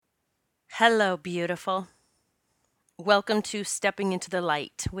Hello, beautiful. Welcome to Stepping into the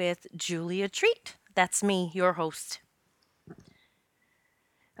Light with Julia Treat. That's me, your host.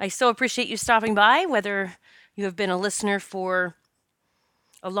 I so appreciate you stopping by, whether you have been a listener for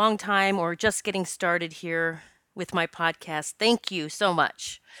a long time or just getting started here with my podcast. Thank you so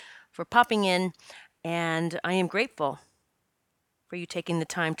much for popping in, and I am grateful for you taking the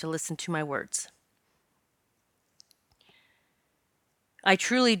time to listen to my words. I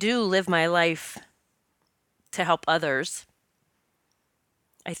truly do live my life to help others.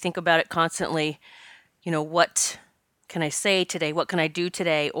 I think about it constantly. What can I say today? What can I do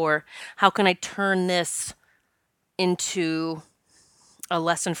today? Or how can I turn this into a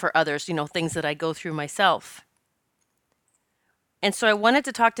lesson for others? Things that I go through myself. And so I wanted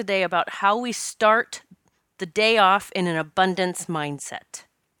to talk today about how we start the day off in an abundance mindset.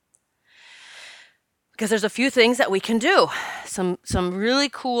 Because there's a few things that we can do. Some really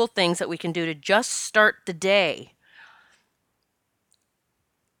cool things that we can do to just start the day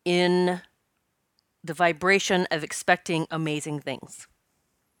in the vibration of expecting amazing things.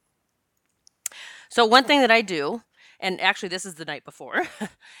 So one thing that I do, and actually this is the night before,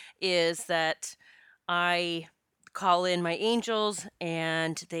 is that I call in my angels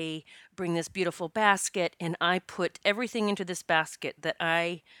and they bring this beautiful basket and I put everything into this basket that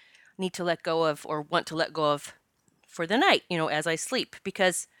I need to let go of or want to let go of for the night, as I sleep,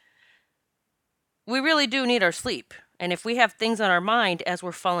 because we really do need our sleep. And if we have things on our mind as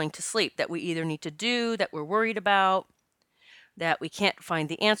we're falling to sleep that we either need to do, that we're worried about, that we can't find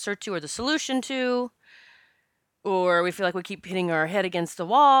the answer to or the solution to, or we feel like we keep hitting our head against the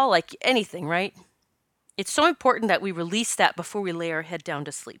wall, like anything, right? It's so important that we release that before we lay our head down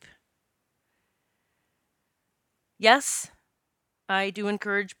to sleep. Yes, I do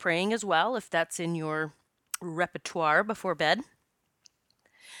encourage praying as well if that's in your repertoire before bed.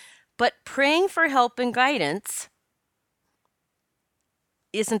 But praying for help and guidance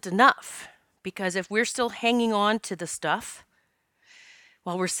isn't enough, because if we're still hanging on to the stuff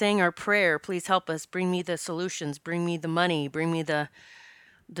while we're saying our prayer, please help us, bring me the solutions, bring me the money, bring me the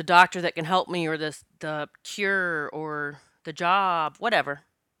doctor that can help me, or the cure, or the job, whatever,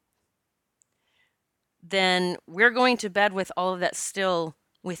 then we're going to bed with all of that still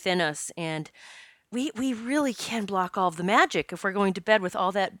within us. And we really can block all of the magic if we're going to bed with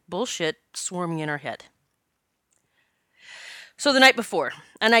all that bullshit swarming in our head. So the night before,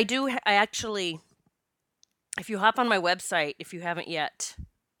 and I actually, if you hop on my website, if you haven't yet,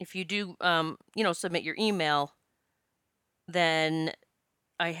 if you do, submit your email, then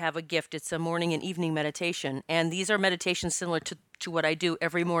I have a gift. It's a morning and evening meditation. And these are meditations similar to what I do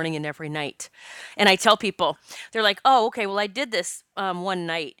every morning and every night. And I tell people, they're like, oh, okay, well, I did this one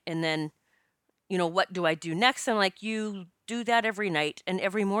night. And then, what do I do next? I'm like, you do that every night and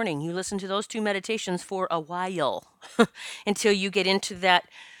every morning. You listen to those two meditations for a while until you get into that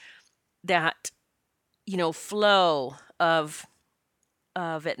flow of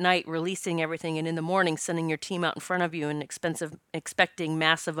at night releasing everything, and in the morning sending your team out in front of you and expecting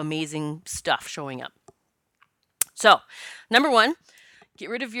massive, amazing stuff showing up. So, number one, get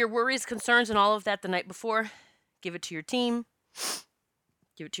rid of your worries, concerns, and all of that the night before. Give it to your team.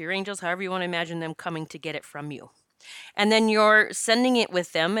 Give it to your angels, however you want to imagine them coming to get it from you. And then you're sending it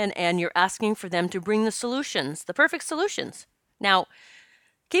with them, and you're asking for them to bring the solutions, the perfect solutions. Now,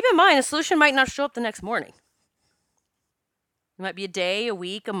 keep in mind, a solution might not show up the next morning. It might be a day, a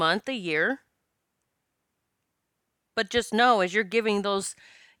week, a month, a year. But just know, as you're giving those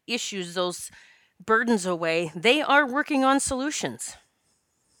issues, those burdens away, they are working on solutions.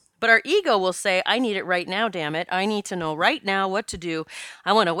 But our ego will say, I need it right now, damn it. I need to know right now what to do.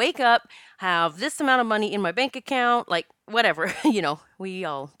 I want to wake up, have this amount of money in my bank account, like whatever. We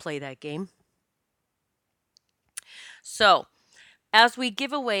all play that game. So, as we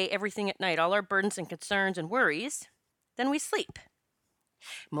give away everything at night, all our burdens and concerns and worries, then we sleep.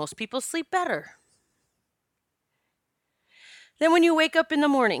 Most people sleep better. Then when you wake up in the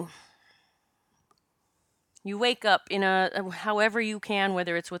morning, you wake up in however you can,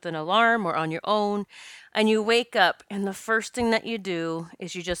 whether it's with an alarm or on your own, and you wake up, and the first thing that you do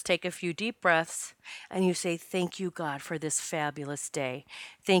is you just take a few deep breaths and you say, thank you, God, for this fabulous day.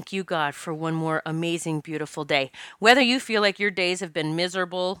 Thank you, God, for one more amazing, beautiful day. Whether you feel like your days have been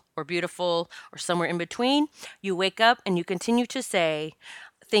miserable or beautiful or somewhere in between, you wake up and you continue to say,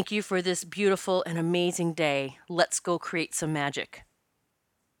 thank you for this beautiful and amazing day. Let's go create some magic.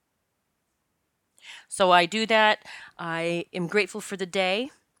 So I do that. I am grateful for the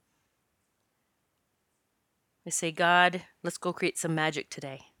day. I say, God, let's go create some magic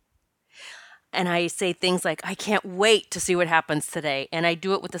today. And I say things like, I can't wait to see what happens today. And I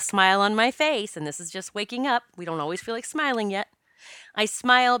do it with a smile on my face. And this is just waking up. We don't always feel like smiling yet. I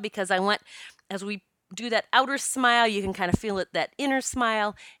smile because I want, as we do that outer smile, you can kind of feel it, that inner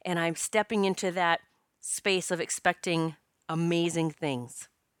smile. And I'm stepping into that space of expecting amazing things.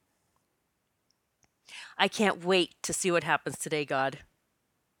 I can't wait to see what happens today, God.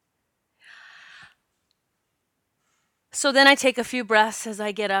 So then I take a few breaths as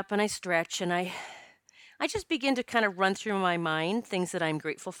I get up and I stretch and I just begin to kind of run through my mind things that I'm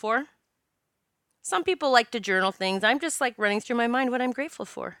grateful for. Some people like to journal things. I'm just like running through my mind what I'm grateful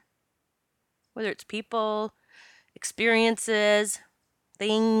for. Whether it's people, experiences,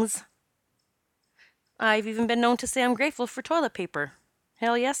 things. I've even been known to say I'm grateful for toilet paper.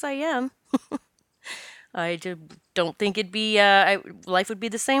 Hell yes, I am. I don't think life would be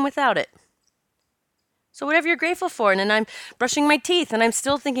the same without it. So whatever you're grateful for, and then I'm brushing my teeth, and I'm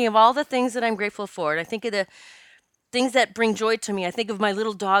still thinking of all the things that I'm grateful for. And I think of the things that bring joy to me. I think of my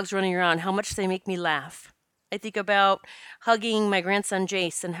little dogs running around, how much they make me laugh. I think about hugging my grandson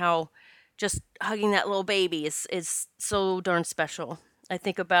Jace and how just hugging that little baby is so darn special. I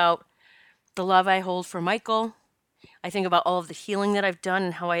think about the love I hold for Michael. I think about all of the healing that I've done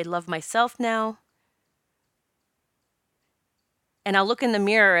and how I love myself now. And I'll look in the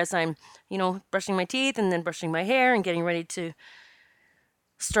mirror as I'm, brushing my teeth and then brushing my hair and getting ready to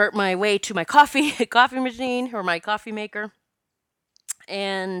start my way to my coffee machine or my coffee maker.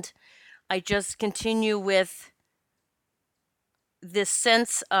 And I just continue with this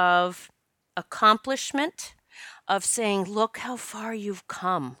sense of accomplishment, of saying, look how far you've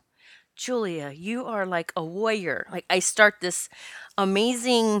come. Julia, you are like a warrior. Like I start this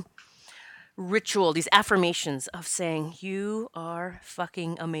amazing ritual, these affirmations of saying, you are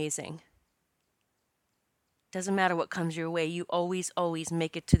fucking amazing. Doesn't matter what comes your way, you always, always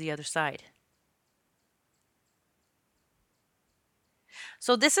make it to the other side.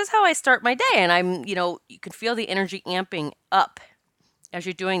 So this is how I start my day. And I'm, you can feel the energy amping up as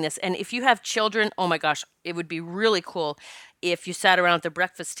you're doing this. And if you have children, oh my gosh, it would be really cool if you sat around at the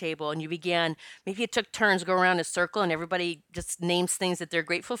breakfast table and you began, maybe you took turns, go around a circle and everybody just names things that they're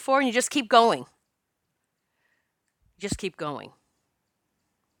grateful for and you just keep going. Just keep going.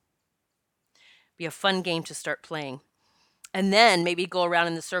 Be a fun game to start playing. And then maybe go around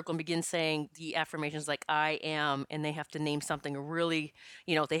in the circle and begin saying the affirmations like I am, and they have to name something really,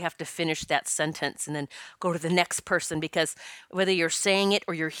 they have to finish that sentence and then go to the next person, because whether you're saying it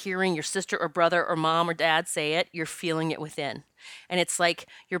or you're hearing your sister or brother or mom or dad say it, you're feeling it within. And it's like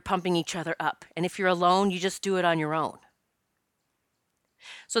you're pumping each other up. And if you're alone, you just do it on your own.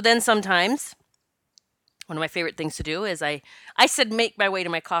 So then sometimes one of my favorite things to do is I said make my way to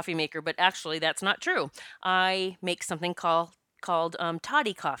my coffee maker, but actually that's not true. I make something called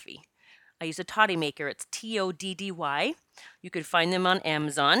Toddy coffee. I use a Toddy maker. It's Toddy. You could find them on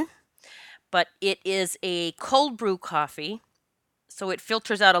Amazon, but it is a cold brew coffee, so it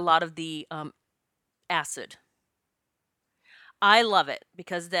filters out a lot of the acid. I love it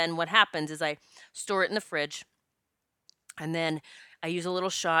because then what happens is I store it in the fridge, and then I use a little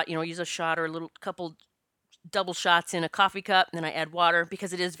shot, use a shot or a little couple double shots in a coffee cup, and then I add water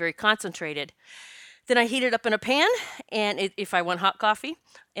because it is very concentrated. Then I heat it up in a pan, and if I want hot coffee,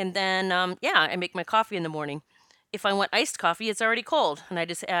 and then I make my coffee in the morning. If I want iced coffee, it's already cold, and I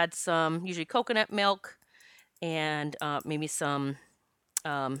just add some usually coconut milk and maybe some.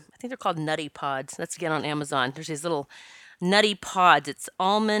 I think they're called nutty pods. Let's get on Amazon. There's these little nutty pods. It's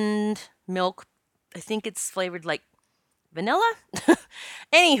almond milk. I think it's flavored like vanilla.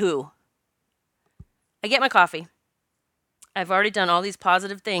 Anywho, I get my coffee. I've already done all these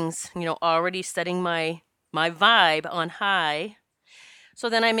positive things, already setting my vibe on high. So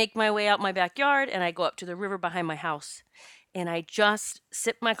then I make my way out my backyard and I go up to the river behind my house. And I just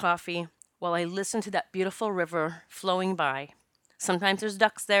sip my coffee while I listen to that beautiful river flowing by. Sometimes there's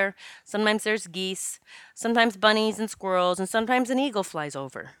ducks there, sometimes there's geese, sometimes bunnies and squirrels, and sometimes an eagle flies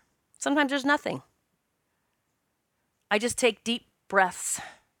over. Sometimes there's nothing. I just take deep breaths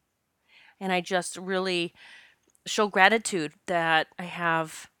and I just really show gratitude that I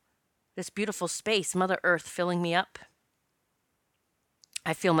have this beautiful space, Mother Earth, filling me up.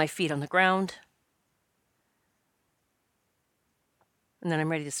 I feel my feet on the ground. And then I'm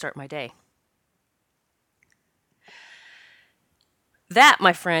ready to start my day. That,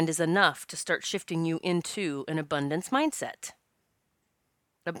 my friend, is enough to start shifting you into an abundance mindset.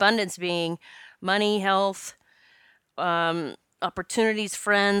 Abundance being money, health, opportunities,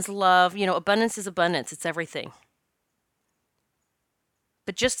 friends, love. Abundance is abundance. It's everything.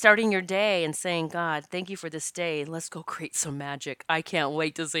 But just starting your day and saying, God, thank you for this day. Let's go create some magic. I can't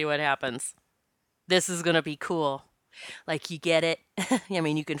wait to see what happens. This is going to be cool. Like, you get it. I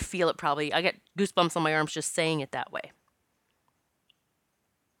mean, you can feel it probably. I get goosebumps on my arms just saying it that way.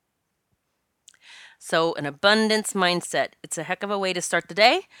 So, an abundance mindset. It's a heck of a way to start the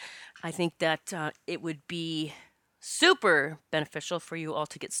day. I think that it would be super beneficial for you all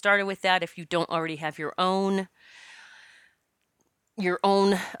to get started with that if you don't already have your own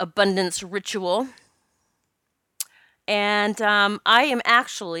abundance ritual. And I am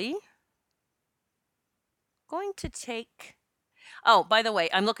actually going to take. Oh, by the way,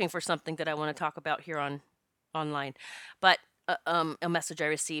 I'm looking for something that I want to talk about here online, but a message I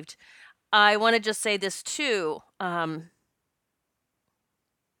received. I want to just say this too.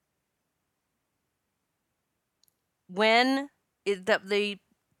 When the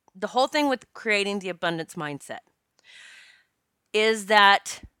whole thing with creating the abundance mindset is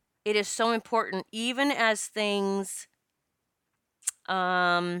that it is so important, even as things.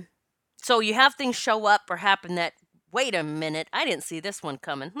 So you have things show up or happen that, wait a minute, I didn't see this one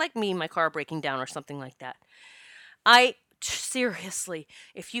coming. Like me, my car breaking down or something like that. Seriously,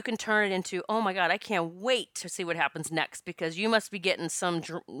 if you can turn it into, oh my God, I can't wait to see what happens next because you must be getting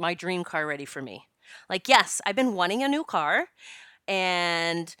my dream car ready for me. Like, yes, I've been wanting a new car.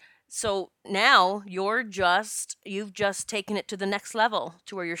 And so now you've just taken it to the next level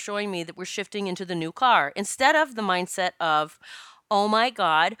to where you're showing me that we're shifting into the new car instead of the mindset of, oh my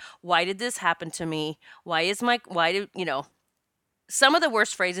God, why did this happen to me? Some of the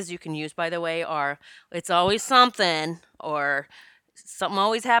worst phrases you can use, by the way, are it's always something, or something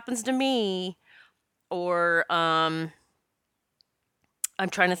always happens to me, or I'm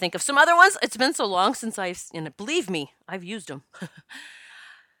trying to think of some other ones. It's been so long since and believe me, I've used them.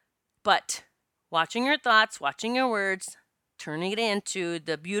 But watching your thoughts, watching your words, turning it into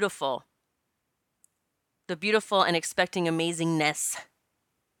the beautiful and expecting amazingness.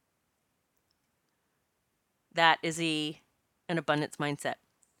 That is an abundance mindset.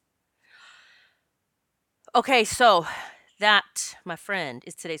 Okay, so that, my friend,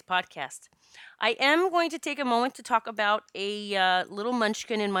 is today's podcast. I am going to take a moment to talk about a little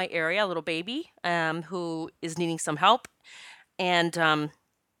munchkin in my area, a little baby who is needing some help. And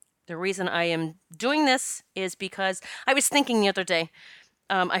the reason I am doing this is because I was thinking the other day,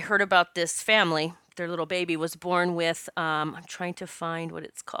 I heard about this family. Their little baby was born with, I'm trying to find what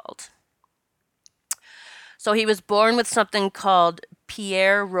it's called. So he was born with something called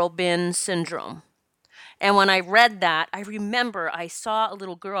Pierre-Robin syndrome. And when I read that, I remember I saw a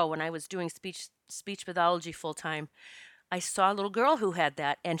little girl when I was doing speech pathology full time. I saw a little girl who had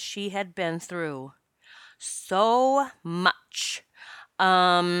that, and she had been through so much.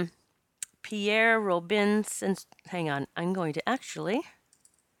 Pierre-Robin syndrome. Hang on, I'm going to actually.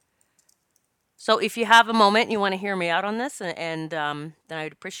 So if you have a moment, you want to hear me out on this, and then I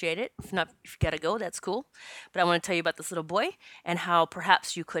would appreciate it. If not, if you gotta go, that's cool. But I want to tell you about this little boy and how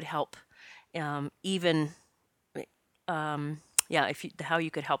perhaps you could help, how you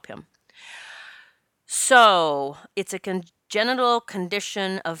could help him. So it's a congenital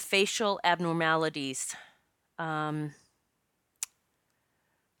condition of facial abnormalities. Let's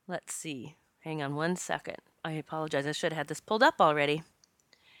see. Hang on one second. I apologize. I should have had this pulled up already.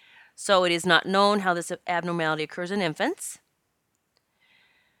 So it is not known how this abnormality occurs in infants.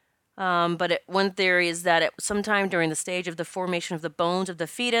 But one theory is that sometime during the stage of the formation of the bones of the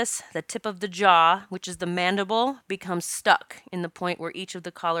fetus, the tip of the jaw, which is the mandible, becomes stuck in the point where each of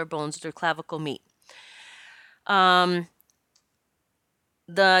the collarbones or clavicle meet.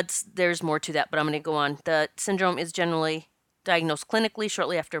 There's more to that, but I'm going to go on. The syndrome is generally diagnosed clinically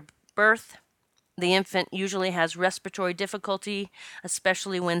shortly after birth. The infant usually has respiratory difficulty,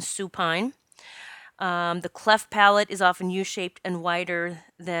 especially when supine. The cleft palate is often U-shaped and wider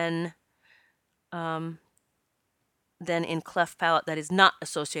than in cleft palate that is not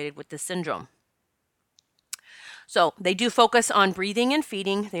associated with this syndrome. So they do focus on breathing and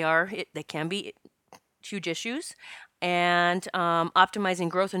feeding. They can be huge issues, and optimizing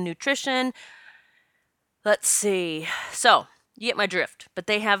growth and nutrition. Let's see. So you get my drift. But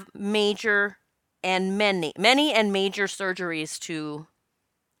they have major and many and major surgeries to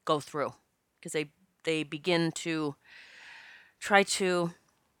go through because they begin to try to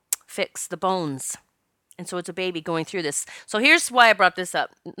fix the bones. And so it's a baby going through this. So here's why I brought this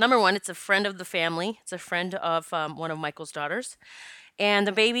up. Number one, it's a friend of the family. It's a friend of one of Michael's daughters. And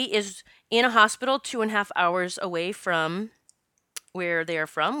the baby is in a hospital 2.5 hours away from where they are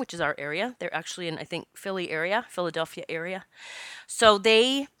from, which is our area. They're actually in, I think, Philadelphia area. So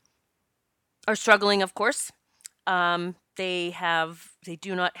they are struggling, of course. They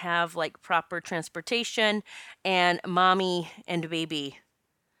do not have like proper transportation, and mommy and baby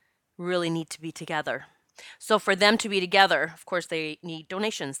really need to be together. So for them to be together, of course, they need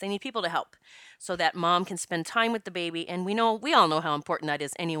donations. They need people to help so that mom can spend time with the baby. And we all know how important that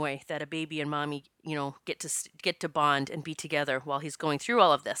is anyway, that a baby and mommy, get to bond and be together while he's going through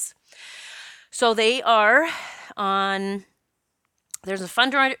all of this. So they are on, there's a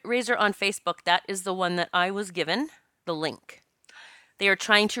fundraiser on Facebook. That is the one that I was given the link. They are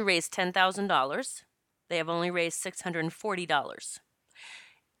trying to raise $10,000. They have only raised $640.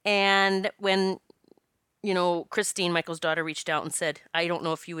 And when Christine, Michael's daughter, reached out and said, I don't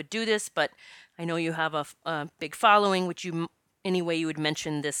know if you would do this, but I know you have a big following. Would you, any way you would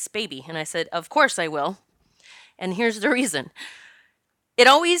mention this baby? And I said, of course I will. And here's the reason. I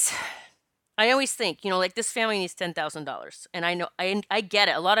always think, like this family needs $10,000. And I know, I get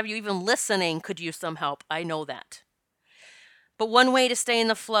it. A lot of you even listening could use some help. I know that. But one way to stay in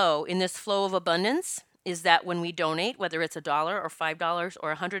this flow of abundance, is that when we donate, whether it's $1 or $5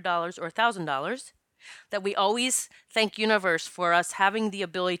 or $100 or $1,000, that we always thank universe for us having the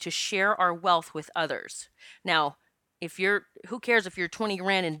ability to share our wealth with others. Now, who cares if you're 20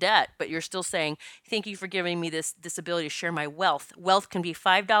 grand in debt, but you're still saying, thank you for giving me this ability to share my wealth. Wealth can be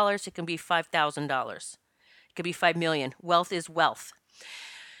 $5, it can be $5,000. It could be 5 million. Wealth is wealth.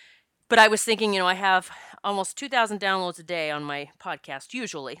 But I was thinking, I have almost 2,000 downloads a day on my podcast,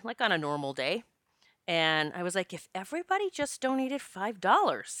 usually, like on a normal day. And I was like, if everybody just donated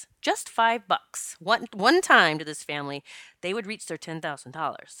 $5, just $5, one time to this family, they would reach their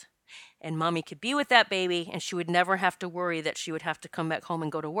 $10,000. And mommy could be with that baby, and she would never have to worry that she would have to come back home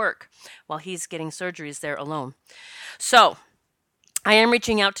and go to work while he's getting surgeries there alone. So I am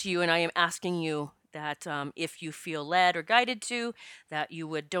reaching out to you, and I am asking you that if you feel led or guided to, that you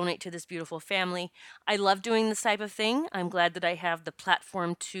would donate to this beautiful family. I love doing this type of thing. I'm glad that I have the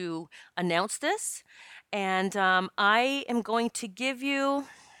platform to announce this. And I am going to give you,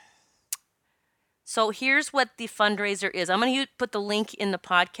 so here's what the fundraiser is. I'm going to put the link in the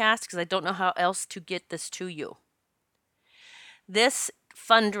podcast because I don't know how else to get this to you. This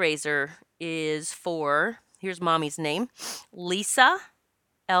fundraiser is for, here's mommy's name, Lisa,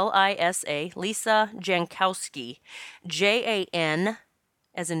 Lisa, Lisa Jankowski, Jan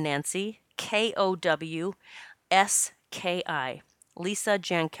as in Nancy, Kowski, Lisa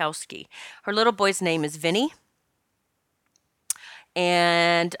Jankowski. Her little boy's name is Vinny.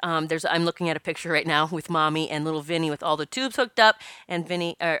 And I'm looking at a picture right now with mommy and little Vinny with all the tubes hooked up. And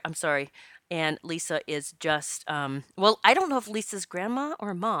and Lisa is just, well, I don't know if Lisa's grandma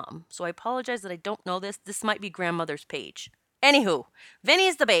or mom. So I apologize that I don't know this. This might be grandmother's page. Anywho,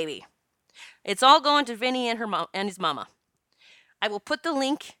 Vinny's the baby. It's all going to Vinny and her mom and his mama. I will put the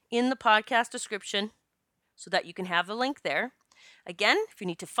link in the podcast description so that you can have the link there. Again, if you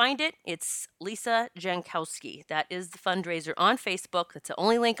need to find it, it's Lisa Jankowski. That is the fundraiser on Facebook. That's the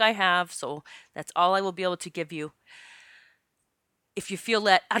only link I have, so that's all I will be able to give you. If you feel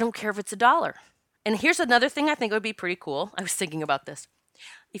that, I don't care if it's $1. And here's another thing I think would be pretty cool. I was thinking about this.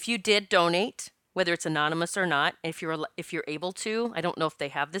 If you did donate, whether it's anonymous or not, if you're able to, I don't know if they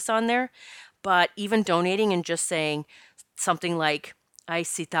have this on there, but even donating and just saying something like, I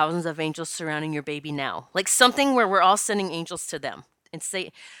see thousands of angels surrounding your baby now. Like something where we're all sending angels to them and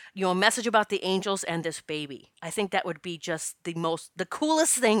say, a message about the angels and this baby. I think that would be just the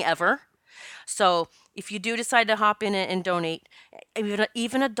coolest thing ever. So if you do decide to hop in and donate, even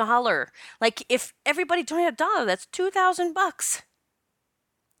 $1, like if everybody donated $1, that's $2,000.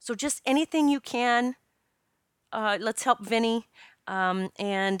 So just anything you can, let's help Vinny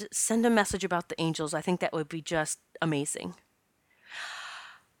and send a message about the angels. I think that would be just amazing.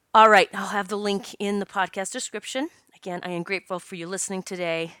 All right, I'll have the link in the podcast description. Again, I am grateful for you listening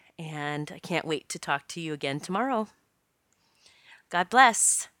today, and I can't wait to talk to you again tomorrow. God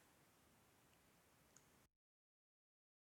bless.